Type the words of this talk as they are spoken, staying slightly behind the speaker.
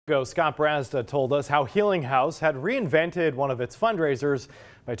Scott Brazda told us how Healing House had reinvented one of its fundraisers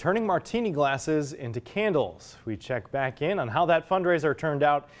by turning martini glasses into candles. We check back in on how that fundraiser turned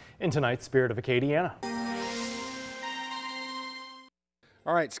out in tonight's Spirit of Acadiana.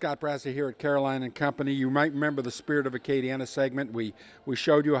 All right, Scott Brazda here at Caroline and Company. You might remember the Spirit of Acadiana segment. We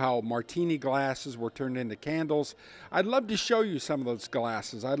showed you how martini glasses were turned into candles. I'd love to show you some of those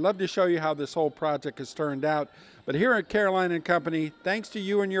glasses. I'd love to show you how this whole project has turned out. But here at Caroline and Company, thanks to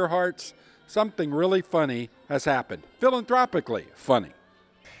you and your hearts, something really funny has happened. Philanthropically funny.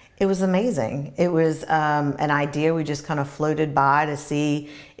 It was amazing. It was an idea we just kind of floated by to see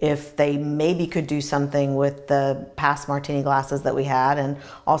if they maybe could do something with the past martini glasses that we had, and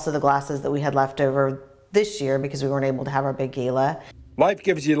also the glasses that we had left over this year because we weren't able to have our big gala. Life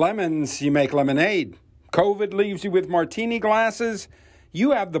gives you lemons, you make lemonade. COVID leaves you with martini glasses.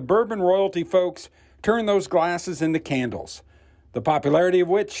 You have the bourbon royalty folks turn those glasses into candles, the popularity of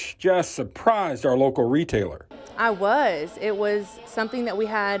which just surprised our local retailer. It was something that we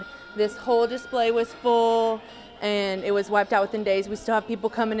had, this whole display was full and it was wiped out within days. We still have people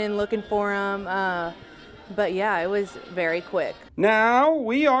coming in looking for them. But yeah, it was very quick. Now,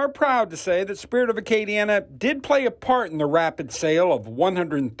 we are proud to say that Spirit of Acadiana did play a part in the rapid sale of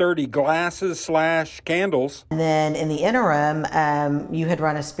 130 glasses/candles. And then in the interim, you had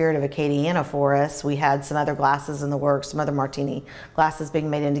run a Spirit of Acadiana for us. We had some other glasses in the works, some other martini glasses being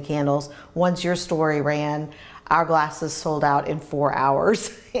made into candles. Once your story ran, our glasses sold out in 4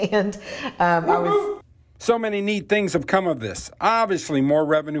 hours. And So many neat things have come of this. Obviously, more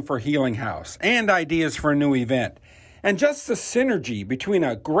revenue for Healing House and ideas for a new event. And just the synergy between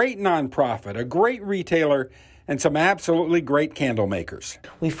a great nonprofit, a great retailer, and some absolutely great candle makers.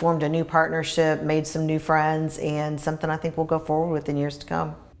 We formed a new partnership, made some new friends, and something I think we'll go forward with in years to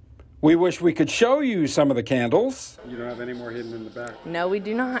come. We wish we could show you some of the candles. You don't have any more hidden in the back? No, we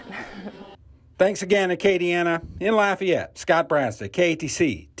do not. Thanks again, Acadiana. In Lafayette, Scott Brazda,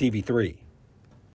 KATC TV3.